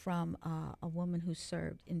heard from a woman who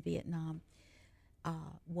served in Vietnam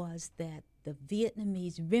was that the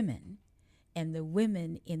Vietnamese women and the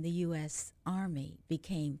women in the U.S. Army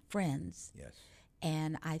became friends. Yes.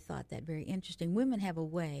 And I thought that very interesting. Women have a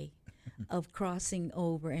way of crossing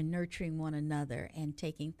over and nurturing one another and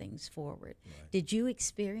taking things forward. Right. Did you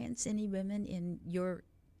experience any women in your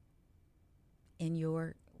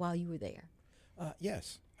while you were there?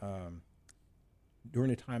 Yes. During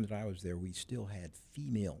the time that I was there, we still had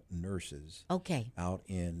female nurses out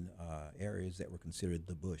in areas that were considered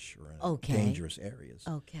the bush or dangerous areas.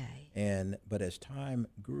 Okay. But as time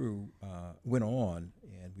went on,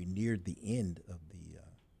 and we neared the end of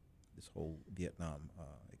this whole Vietnam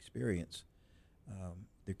experience,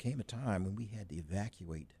 there came a time when we had to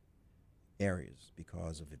evacuate areas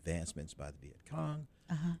because of advancements by the Viet Cong,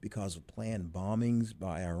 because of planned bombings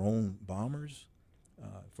by our own bombers.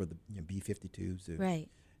 For the B-52s. Right.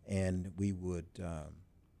 And we would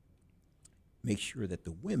make sure that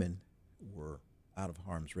the women were out of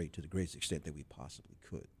harm's way to the greatest extent that we possibly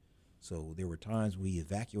could. So there were times we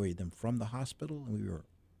evacuated them from the hospital, and we were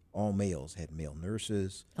all males, had male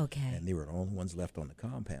nurses. Okay. And they were the only ones left on the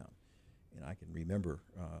compound. And I can remember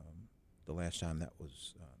the last time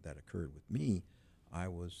that occurred with me, I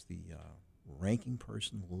was the ranking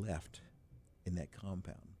person left in that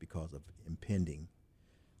compound because of impending.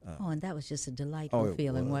 And that was just a delightful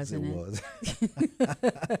feeling, wasn't it? It was.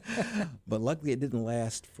 But luckily, it didn't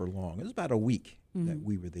last for long. It was about a week that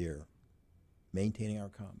we were there maintaining our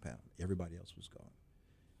compound. Everybody else was gone.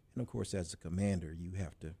 And, of course, as a commander, you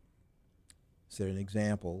have to set an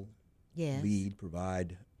example, lead,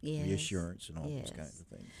 provide reassurance, and all those kinds of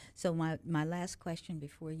things. So my last question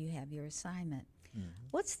before you have your assignment,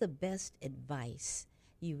 what's the best advice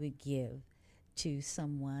you would give to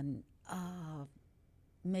someone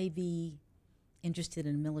maybe interested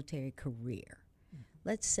in a military career?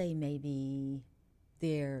 Let's say maybe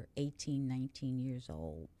they're 18, 19 years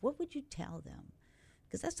old. What would you tell them?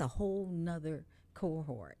 Because that's a whole nother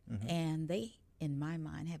cohort. And they, in my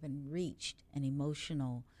mind, haven't reached an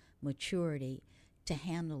emotional maturity to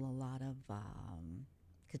handle a lot of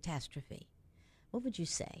catastrophe. What would you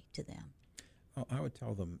say to them? I would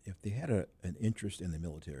tell them if they had an interest in the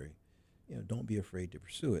military, don't be afraid to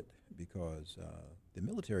pursue it, because the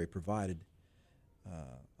military provided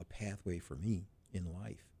a pathway for me in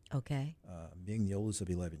life. Okay. Being the oldest of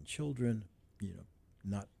 11 children,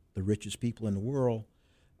 not the richest people in the world,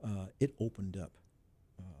 it opened up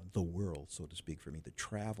the world, so to speak, for me. The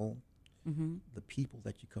travel, the people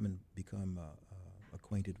that you come and become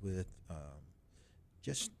acquainted with,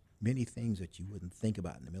 just many things that you wouldn't think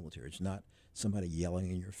about in the military. It's not somebody yelling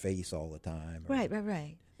in your face all the time. Right.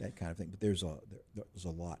 That kind of thing. But there's a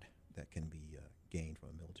lot that can be gained from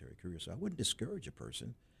a military career. So I wouldn't discourage a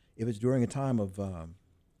person if it's during a time of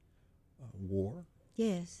war,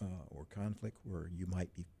 or conflict, where you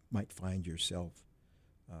might find yourself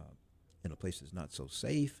in a place that's not so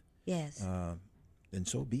safe. Then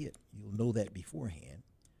so be it. You'll know that beforehand,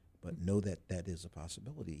 but know that that is a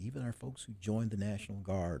possibility. Even our folks who joined the National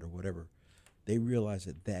Guard or whatever, they realize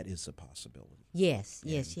that is a possibility. Yes.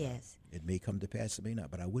 It may come to pass, it may not,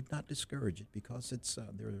 but I would not discourage it, because it's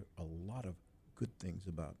there are a lot of good things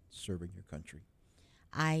about serving your country.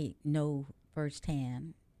 I know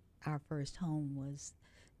firsthand, our first home was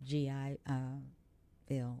GI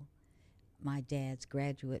Bill, my dad's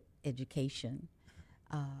graduate education.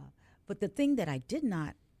 But the thing that I did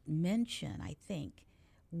not mention, I think,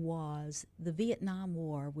 was the Vietnam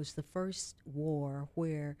War was the first war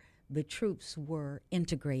where the troops were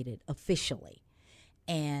integrated officially.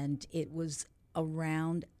 And it was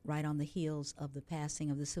around right on the heels of the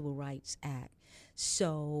passing of the Civil Rights Act.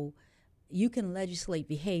 So you can legislate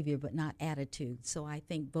behavior but not attitude. So I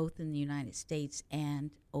think both in the United States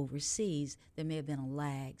and overseas, there may have been a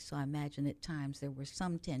lag. So I imagine at times there were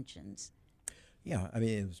some tensions. Yeah, I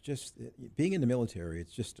mean, it was just, being in the military,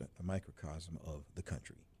 it's just a microcosm of the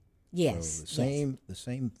country. Yes. So the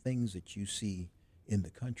same things that you see in the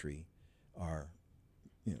country are,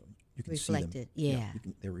 you can reflected, see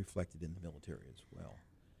them. They're reflected in the military as well.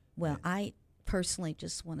 Well, I personally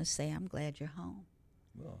just want to say I'm glad you're home.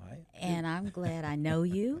 Well, and I'm glad I know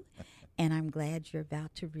you, And I'm glad you're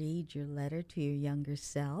about to read your letter to your younger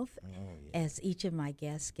self, as each of my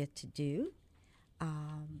guests get to do.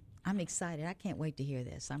 I'm excited. I can't wait to hear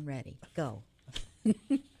this. I'm ready. Go.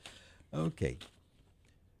 Okay.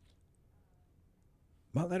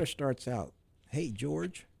 My letter starts out, "Hey,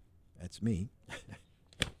 George," that's me.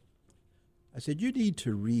 I said, "You need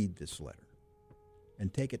to read this letter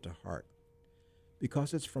and take it to heart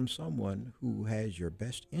because it's from someone who has your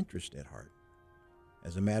best interest at heart.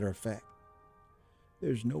 As a matter of fact,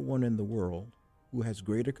 there's no one in the world who has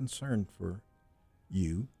greater concern for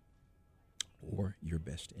you or your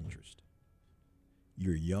best interest.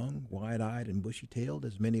 You're young, wide-eyed, and bushy-tailed,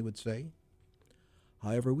 as many would say.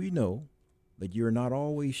 However, we know that you're not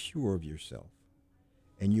always sure of yourself,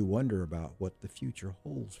 and you wonder about what the future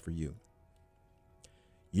holds for you.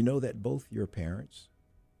 You know that both your parents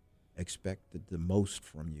expected the most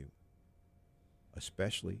from you,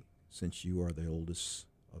 especially since you are the oldest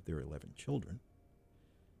of their 11 children.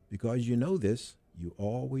 Because you know this, you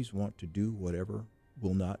always want to do whatever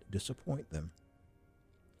will not disappoint them.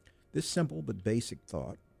 This simple but basic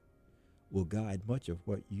thought will guide much of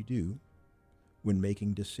what you do when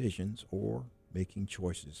making decisions or making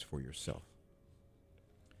choices for yourself.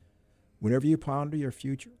 Whenever you ponder your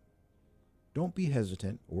future, don't be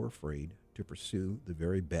hesitant or afraid to pursue the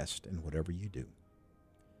very best in whatever you do.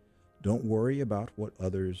 Don't worry about what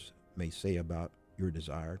others may say about your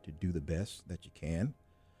desire to do the best that you can.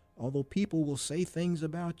 Although people will say things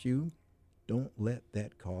about you, don't let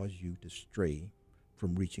that cause you to stray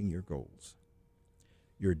from reaching your goals.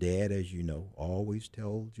 Your dad, as you know, always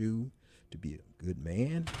told you to be a good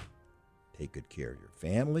man, take good care of your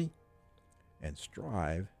family, and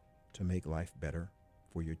strive to make life better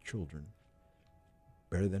for your children,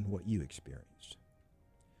 better than what you experienced.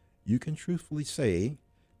 You can truthfully say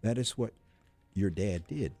that is what your dad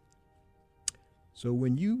did. So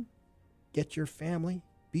when you get your family,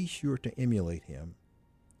 be sure to emulate him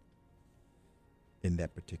in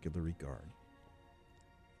that particular regard.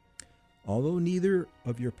 Although neither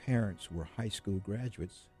of your parents were high school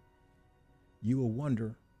graduates, you will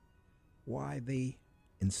wonder why they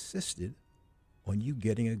insisted on you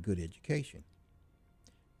getting a good education.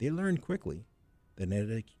 They learned quickly that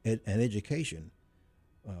an education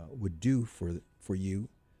would do for you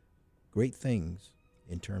great things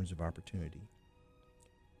in terms of opportunity.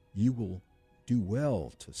 You will do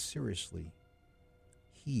well to seriously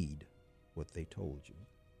heed what they told you.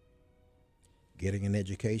 Getting an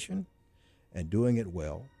education and doing it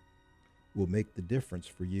well will make the difference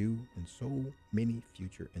for you in so many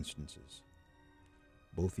future instances.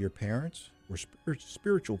 Both your parents were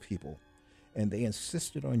spiritual people, and they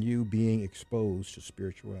insisted on you being exposed to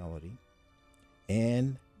spirituality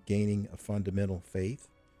and gaining a fundamental faith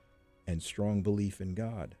and strong belief in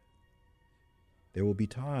God. There will be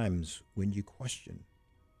times when you question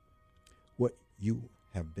what you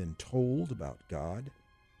have been told about God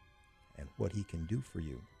and what He can do for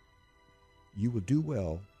you. You will do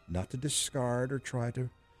well not to discard or try to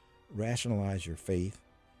rationalize your faith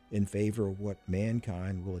in favor of what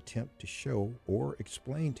mankind will attempt to show or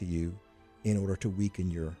explain to you in order to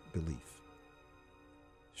weaken your belief.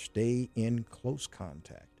 Stay in close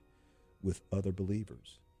contact with other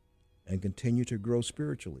believers and continue to grow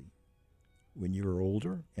spiritually. When you are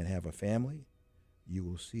older and have a family, you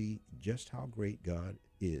will see just how great God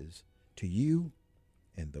is to you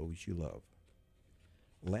and those you love.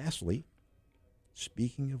 Lastly,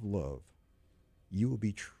 speaking of love, you will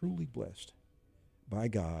be truly blessed by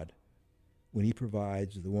God when He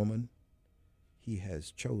provides the woman He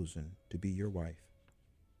has chosen to be your wife.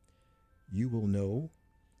 You will know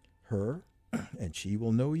her and she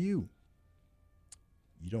will know you.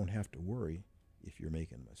 You don't have to worry if you're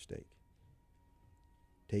making a mistake.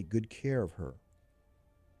 Take good care of her.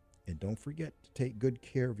 And don't forget to take good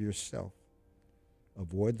care of yourself.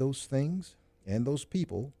 Avoid those things and those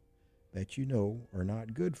people that you know are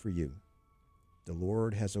not good for you. The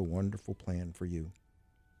Lord has a wonderful plan for you.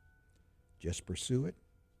 Just pursue it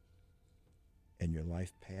and your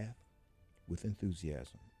life path with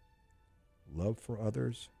enthusiasm, love for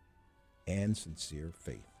others, and sincere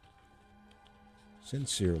faith.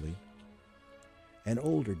 Sincerely, an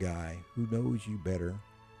older guy who knows you better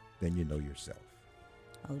than you know yourself.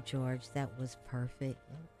 Oh, George, that was perfect.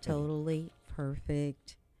 Totally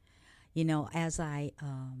perfect. You know, as I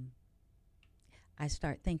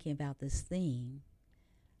start thinking about this theme,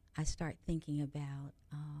 I start thinking about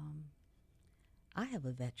I have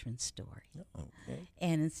a veteran story. Okay.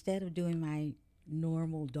 And instead of doing my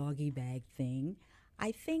normal doggy bag thing,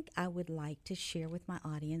 I think I would like to share with my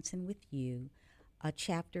audience and with you a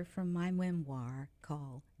chapter from my memoir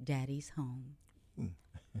called Daddy's Home.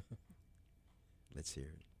 Let's hear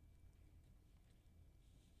it.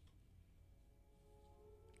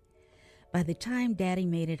 By the time Daddy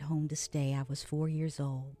made it home to stay, I was 4 years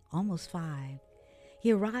old, almost 5.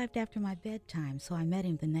 He arrived after my bedtime, so I met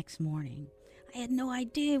him the next morning. I had no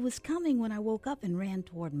idea he was coming when I woke up and ran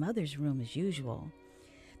toward Mother's room as usual.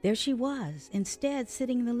 There she was, instead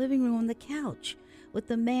sitting in the living room on the couch with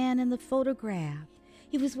the man in the photograph.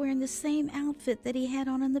 He was wearing the same outfit that he had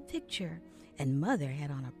on in the picture, and Mother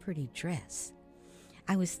had on a pretty dress.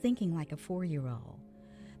 I was thinking like a 4-year-old.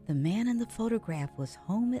 The man in the photograph was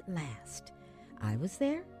home at last. I was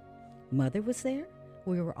there. Mother was there.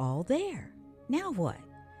 We were all there. Now what?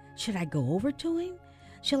 Should I go over to him?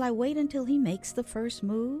 Shall I wait until he makes the first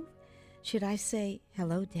move? Should I say,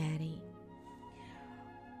 "Hello, Daddy"?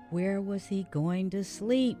 Where was he going to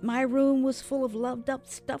sleep? My room was full of loved-up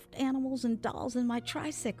stuffed animals and dolls and my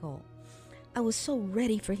tricycle. I was so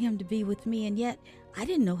ready for him to be with me, and yet I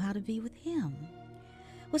didn't know how to be with him.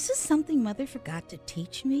 Was this something Mother forgot to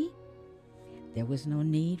teach me? There was no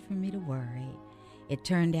need for me to worry. It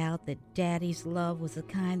turned out that Daddy's love was the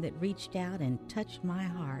kind that reached out and touched my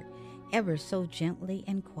heart ever so gently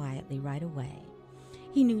and quietly right away.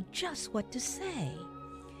 He knew just what to say.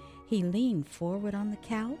 He leaned forward on the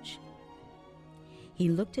couch. He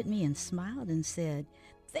looked at me and smiled and said,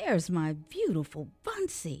 "There's my beautiful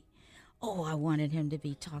Bunsy." Oh, I wanted him to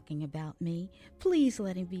be talking about me. Please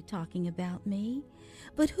let him be talking about me.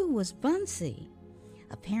 But who was Bunsy?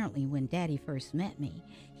 Apparently, when Daddy first met me,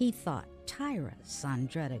 he thought Tyra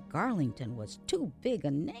Sandretta Garlington was too big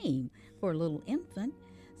a name for a little infant,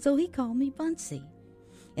 so he called me Bunsy.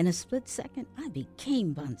 In a split second, I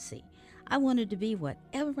became Bunsy. I wanted to be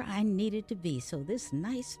whatever I needed to be so this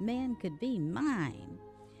nice man could be mine.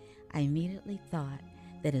 I immediately thought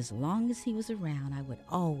that as long as he was around, I would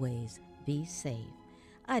always be safe.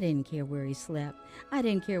 I didn't care where he slept. I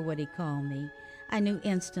didn't care what he called me. I knew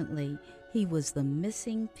instantly he was the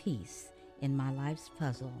missing piece in my life's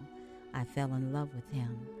puzzle. I fell in love with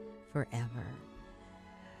him forever.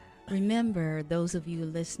 Remember, those of you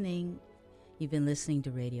listening, you've been listening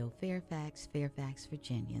to Radio Fairfax, Fairfax,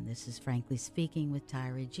 Virginia. And this is Frankly Speaking with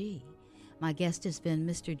Tyra G. My guest has been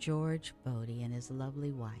Mr. George Bodie and his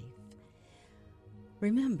lovely wife.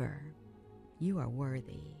 Remember, you are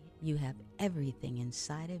worthy. You have everything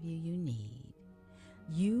inside of you you need.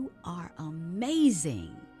 You are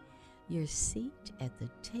amazing. Your seat at the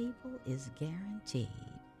table is guaranteed.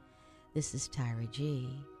 This is Tyra G.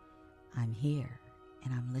 I'm here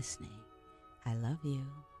and I'm listening. I love you.